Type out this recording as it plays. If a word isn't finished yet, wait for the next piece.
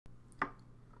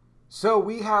So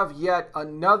we have yet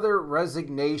another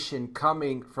resignation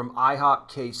coming from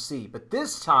IHOPKC, but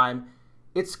this time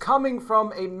it's coming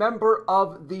from a member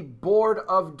of the board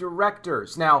of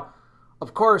directors. Now,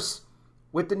 of course,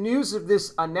 with the news of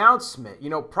this announcement,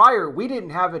 prior we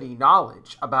didn't have any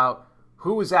knowledge about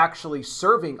who was actually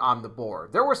serving on the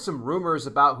board. There were some rumors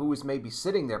about who was maybe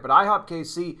sitting there, but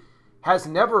IHOPKC has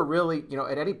never really,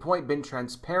 at any point been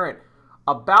transparent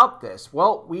about this.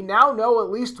 Well, we now know at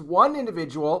least one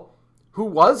individual who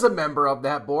was a member of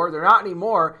that board. They're not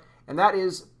anymore, and that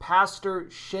is Pastor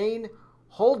Shane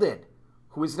Holden,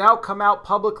 who has now come out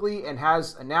publicly and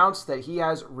has announced that he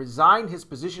has resigned his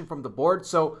position from the board.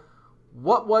 So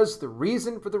what was the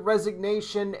reason for the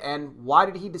resignation, and why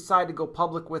did he decide to go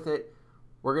public with it?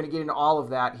 We're going to get into all of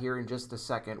that here in just a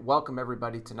second. Welcome,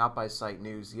 everybody, to Not By Sight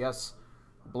News. Yes,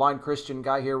 a blind Christian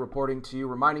guy here reporting to you,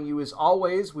 reminding you, as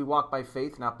always, we walk by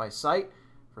faith, not by sight.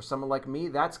 For someone like me,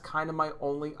 that's kind of my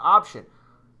only option.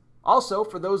 Also,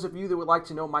 for those of you that would like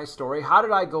to know my story, how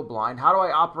did I go blind? How do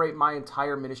I operate my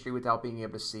entire ministry without being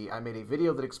able to see? I made a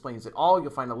video that explains it all.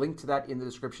 You'll find a link to that in the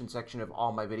description section of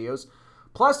all my videos.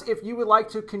 Plus, if you would like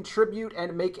to contribute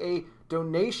and make a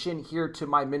donation here to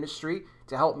my ministry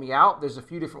to help me out, there's a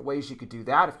few different ways you could do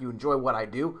that if you enjoy what I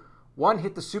do. One,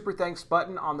 hit the super thanks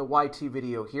button on the YT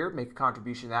video here, make a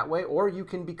contribution that way, or you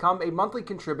can become a monthly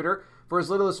contributor for as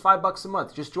little as $5 a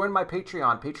month. Just join my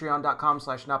Patreon,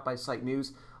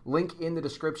 patreon.com/notbysightnews. Link in the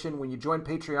description. When you join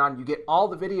Patreon, you get all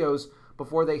the videos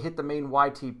before they hit the main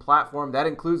YT platform. That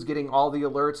includes getting all the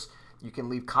alerts. You can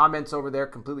leave comments over there,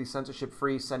 completely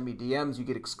censorship-free. Send me DMs. You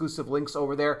get exclusive links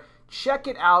over there. Check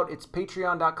it out. It's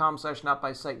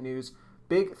patreon.com/notbysightnews.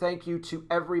 Big thank you to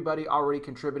everybody already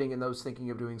contributing and those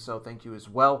thinking of doing so. Thank you as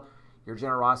well. Your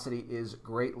generosity is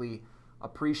greatly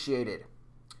appreciated.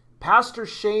 Pastor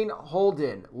Shane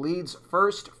Holden leads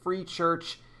First Free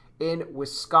Church in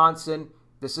Wisconsin.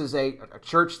 This is a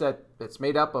church that's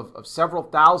made up of several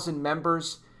thousand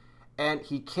members, and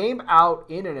he came out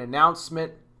in an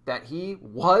announcement that he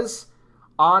was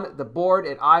on the board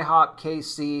at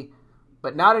IHOPKC,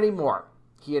 but not anymore.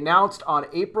 He announced on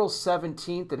April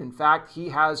 17th that, in fact, he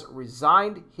has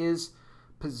resigned his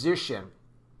position,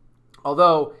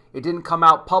 although it didn't come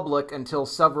out public until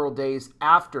several days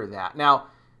after that. Now,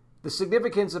 the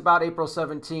significance about April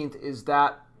 17th is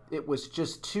that it was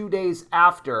just 2 days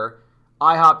after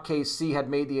IHOPKC had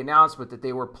made the announcement that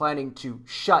they were planning to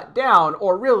shut down,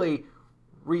 or really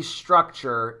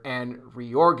restructure and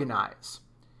reorganize.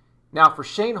 Now, for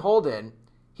Shane Holden,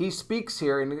 he speaks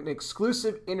here in an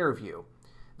exclusive interview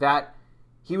that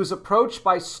he was approached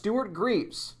by Stuart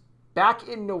Greaves back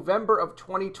in November of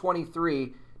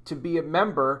 2023 to be a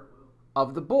member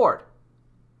of the board.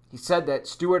 He said that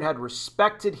Stuart had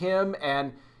respected him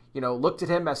and, looked at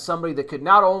him as somebody that could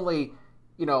not only,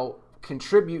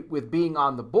 contribute with being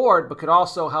on the board, but could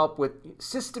also help with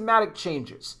systematic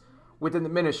changes within the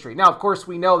ministry. Now, of course,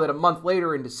 we know that a month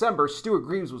later in December, Stuart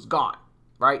Greaves was gone,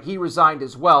 right? He resigned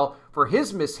as well for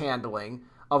his mishandling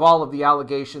of all of the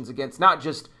allegations against not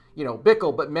just,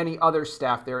 Bickle, but many other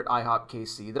staff there at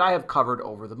IHOPKC that I have covered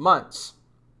over the months.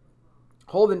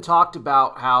 Holden talked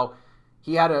about how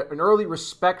he had an early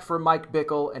respect for Mike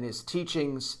Bickle and his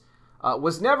teachings,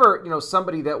 was never,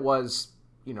 somebody that was,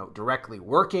 directly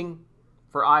working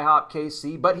for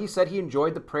IHOPKC, but he said he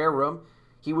enjoyed the prayer room.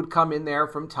 He would come in there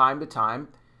from time to time,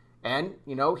 and,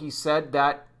 he said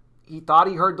that he thought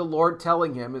he heard the Lord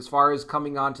telling him, as far as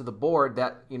coming onto the board,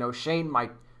 that, Shane, my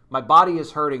body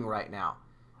is hurting right now,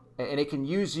 and it can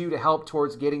use you to help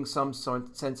towards getting some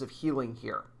sense of healing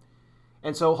here.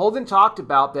 And so Holden talked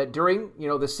about that during,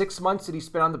 the 6 months that he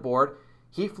spent on the board,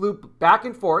 he flew back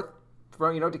and forth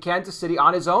from, to Kansas City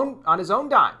on his own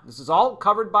dime. This is all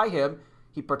covered by him.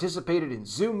 He participated in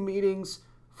Zoom meetings,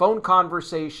 phone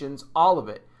conversations, all of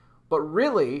it. But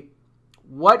really,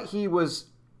 what he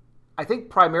was, I think,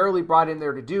 primarily brought in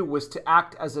there to do was to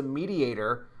act as a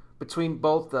mediator between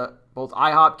both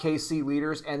IHOPKC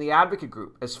leaders and the advocate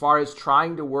group, as far as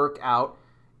trying to work out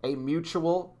a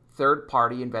mutual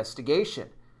third-party investigation.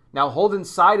 Now, Holden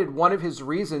cited one of his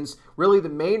reasons, really the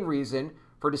main reason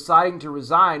for deciding to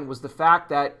resign, was the fact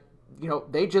that,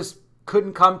 they just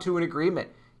couldn't come to an agreement.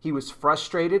 He was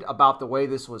frustrated about the way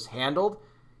this was handled.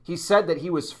 He said that he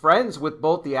was friends with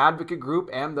both the advocate group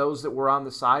and those that were on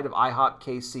the side of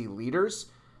IHOPKC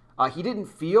leaders. He didn't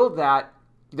feel that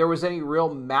there was any real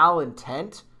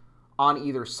malintent on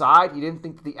either side. He didn't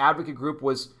think that the advocate group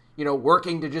was,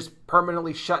 working to just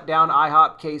permanently shut down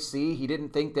IHOPKC. He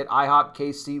didn't think that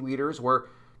IHOPKC leaders were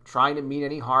trying to mean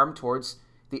any harm towards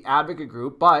the advocate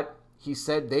group, but he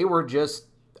said they were just,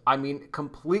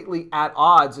 completely at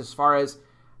odds as far as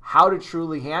how to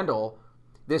truly handle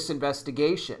this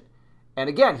investigation. And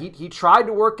again, he tried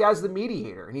to work as the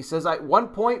mediator. And he says, at one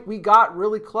point, we got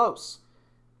really close.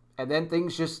 And then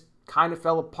things just kind of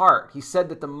fell apart. He said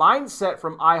that the mindset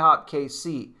from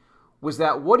IHOPKC was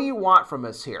that, what do you want from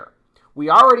us here? We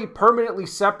already permanently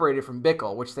separated from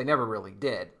Bickle, which they never really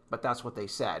did, but that's what they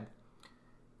said.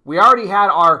 We already had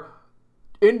our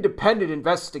independent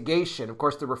investigation. Of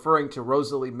course, they're referring to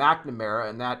Rosalie McNamara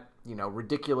and that,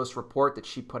 ridiculous report that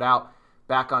she put out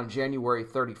back on January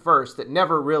 31st that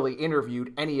never really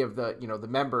interviewed any of the, the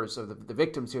members of the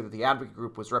victims here that the advocate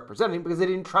group was representing because they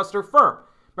didn't trust her firm.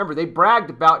 Remember, they bragged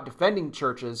about defending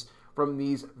churches from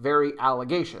these very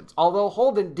allegations. Although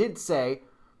Holden did say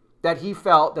that he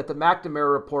felt that the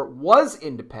McNamara report was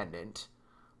independent,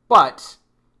 but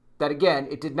that, again,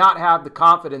 it did not have the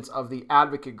confidence of the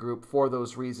advocate group for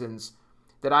those reasons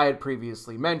that I had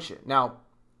previously mentioned. Now,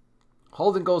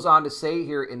 Holden goes on to say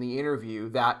here in the interview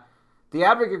that the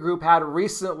advocate group had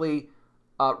recently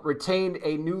retained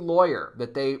a new lawyer,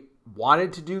 that they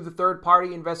wanted to do the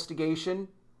third-party investigation.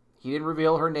 He didn't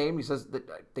reveal her name. He says that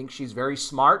I think she's very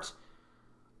smart.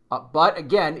 But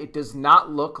again, it does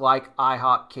not look like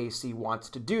IHOPKC wants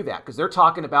to do that because they're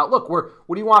talking about, look,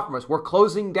 what do you want from us? We're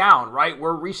closing down, right?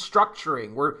 We're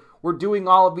restructuring. We're doing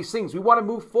all of these things. We want to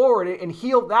move forward and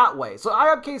heal that way. So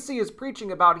IHOPKC is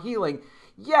preaching about healing,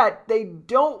 yet they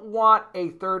don't want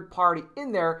a third party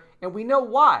in there, and we know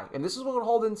why. And this is what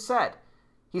Holden said.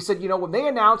 He said, when they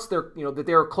announced that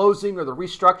they're closing or the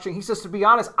restructuring, he says, to be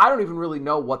honest, I don't even really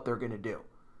know what they're going to do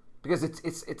because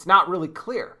it's not really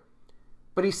clear.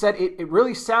 But he said it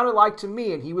really sounded like to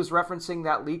me, and he was referencing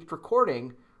that leaked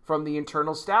recording from the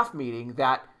internal staff meeting,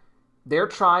 that they're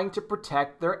trying to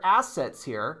protect their assets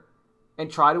here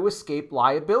and try to escape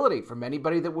liability from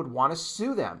anybody that would want to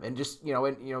sue them. And just,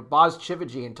 Boz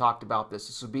Chivajian talked about this.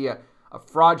 This would be a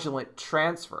fraudulent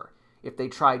transfer if they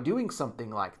try doing something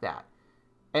like that.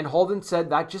 And Holden said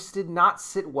that just did not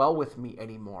sit well with me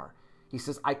anymore. He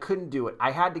says, I couldn't do it.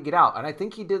 I had to get out. And I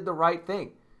think he did the right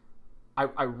thing.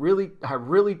 I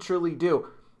really, truly do.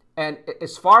 And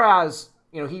as far as,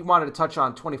 he wanted to touch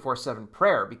on 24/7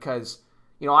 prayer because,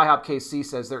 IHOPKC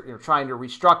says they're trying to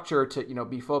restructure to,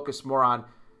 be focused more on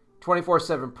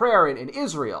 24/7 prayer in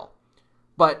Israel.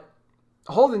 But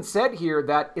Holden said here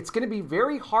that it's going to be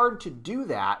very hard to do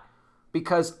that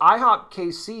because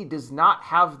IHOPKC does not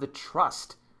have the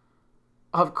trust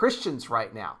of Christians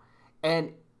right now.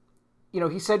 And,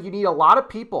 he said you need a lot of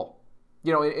people,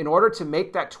 in order to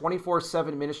make that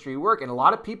 24/7 ministry work. And a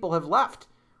lot of people have left.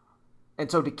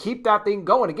 And so to keep that thing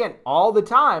going, again, all the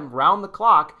time, round the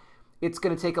clock, it's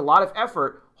going to take a lot of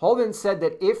effort. Holden said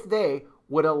that if they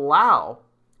would allow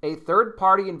a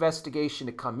third-party investigation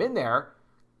to come in there,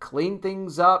 clean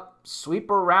things up, sweep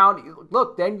around,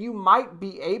 look, then you might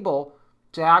be able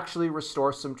to actually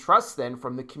restore some trust then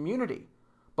from the community.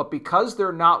 But because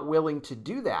they're not willing to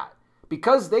do that,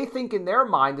 because they think in their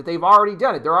mind that they've already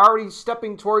done it, they're already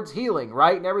stepping towards healing,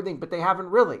 right, and everything, but they haven't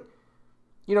really.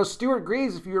 Stuart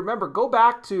Greaves, if you remember, go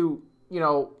back to,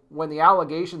 when the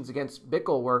allegations against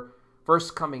Bickle were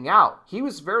first coming out, he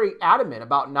was very adamant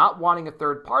about not wanting a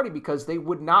third party because they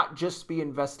would not just be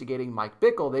investigating Mike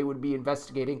Bickle, they would be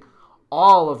investigating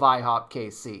all of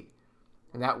IHOPKC.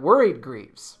 And that worried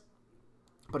Greaves.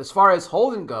 But as far as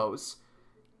Holden goes,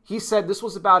 he said this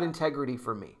was about integrity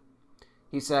for me.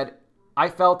 He said, I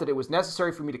felt that it was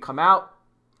necessary for me to come out,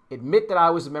 admit that I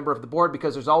was a member of the board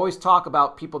because there's always talk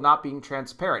about people not being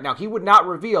transparent. Now, he would not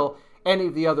reveal any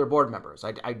of the other board members.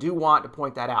 I do want to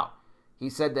point that out. He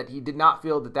said that he did not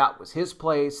feel that that was his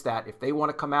place, that if they want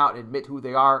to come out and admit who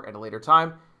they are at a later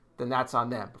time, then that's on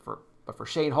them. But for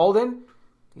Shane Holden,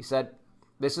 he said,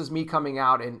 this is me coming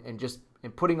out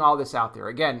and putting all this out there.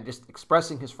 Again, just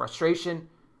expressing his frustration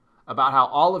about how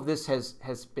all of this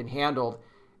has been handled.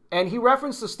 And he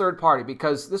referenced this third party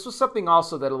because this was something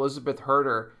also that Elizabeth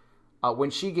Herder, when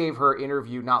she gave her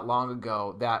interview not long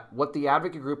ago, that what the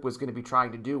advocate group was going to be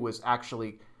trying to do was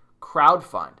actually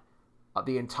crowdfund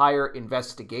the entire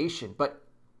investigation. But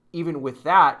even with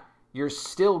that, you're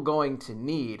still going to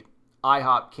need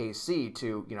IHOPKC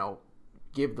to,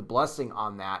 give the blessing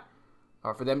on that,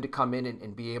 or for them to come in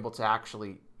and be able to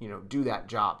actually, do that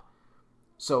job.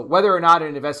 So whether or not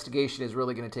an investigation is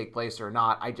really going to take place or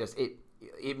not,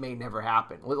 it may never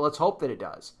happen. Let's hope that it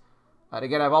does. And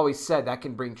again, I've always said that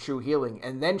can bring true healing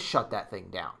and then shut that thing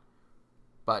down.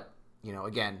 But,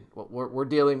 again, we're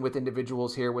dealing with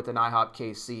individuals here within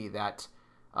IHOPKC that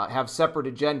have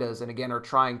separate agendas and, again, are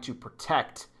trying to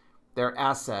protect their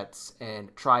assets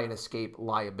and try and escape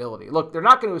liability. Look, they're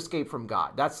not going to escape from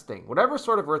God. That's the thing. Whatever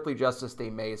sort of earthly justice they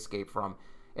may escape from,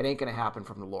 it ain't going to happen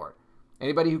from the Lord.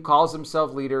 Anybody who calls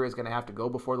himself leader is going to have to go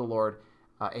before the Lord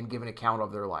and give an account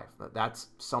of their life. That's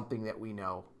something that we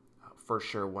know for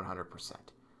sure 100%.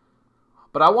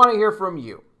 But I want to hear from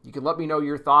you. You can let me know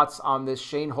your thoughts on this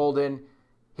Shane Holden,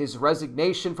 his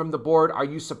resignation from the board. Are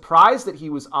you surprised that he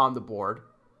was on the board?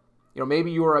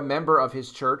 Maybe you were a member of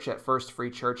his church at First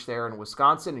Free Church there in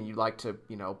Wisconsin, and you'd like to,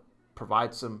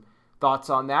 provide some thoughts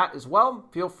on that as well.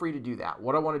 Feel free to do that.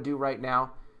 What I want to do right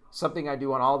now, something I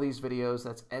do on all these videos,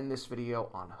 let's end this video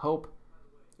on hope.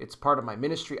 It's part of my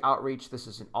ministry outreach. This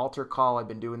is an altar call. I've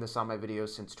been doing this on my videos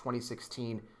since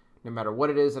 2016. No matter what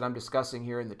it is that I'm discussing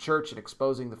here in the church and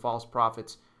exposing the false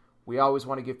prophets, we always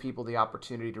want to give people the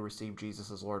opportunity to receive Jesus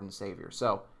as Lord and Savior.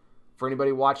 So for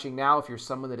anybody watching now, if you're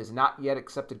someone that has not yet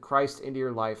accepted Christ into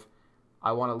your life,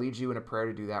 I want to lead you in a prayer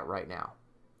to do that right now.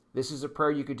 This is a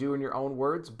prayer you could do in your own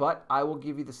words, but I will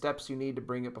give you the steps you need to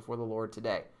bring it before the Lord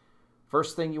today.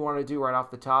 First thing you want to do right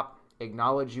off the top,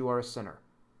 acknowledge you are a sinner.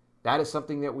 That is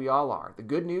something that we all are. The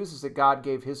good news is that God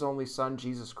gave his only son,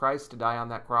 Jesus Christ, to die on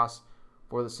that cross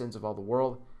for the sins of all the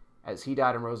world, as he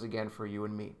died and rose again for you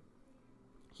and me.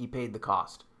 He paid the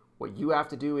cost. What you have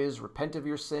to do is repent of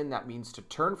your sin. That means to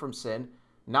turn from sin,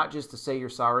 not just to say you're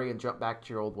sorry and jump back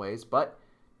to your old ways, but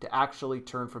to actually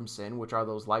turn from sin, which are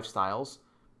those lifestyles,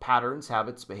 patterns,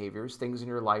 habits, behaviors, things in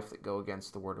your life that go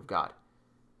against the Word of God.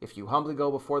 If you humbly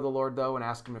go before the Lord, though, and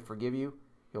ask him to forgive you,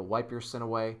 he'll wipe your sin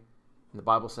away. And the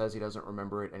Bible says he doesn't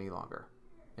remember it any longer.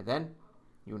 And then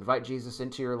you invite Jesus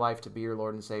into your life to be your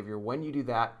Lord and Savior. When you do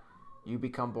that, you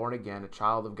become born again, a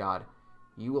child of God.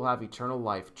 You will have eternal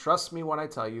life. Trust me when I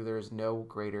tell you there is no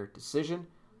greater decision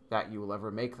that you will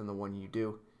ever make than the one you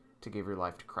do to give your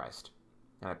life to Christ.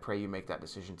 And I pray you make that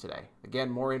decision today. Again,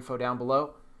 more info down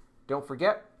below. Don't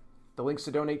forget, the links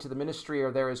to donate to the ministry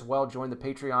are there as well. Join the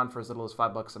Patreon for as little as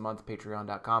 $5 a month,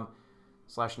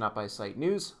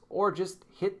 patreon.com/NotBySightNews, or just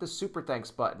hit the super thanks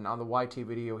button on the YT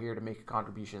video here to make a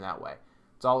contribution that way.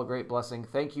 It's all a great blessing.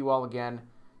 Thank you all again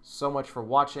so much for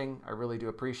watching. I really do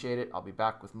appreciate it. I'll be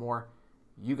back with more.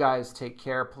 You guys take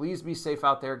care. Please be safe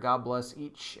out there. God bless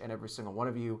each and every single one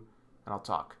of you, and I'll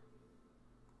talk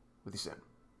with you soon.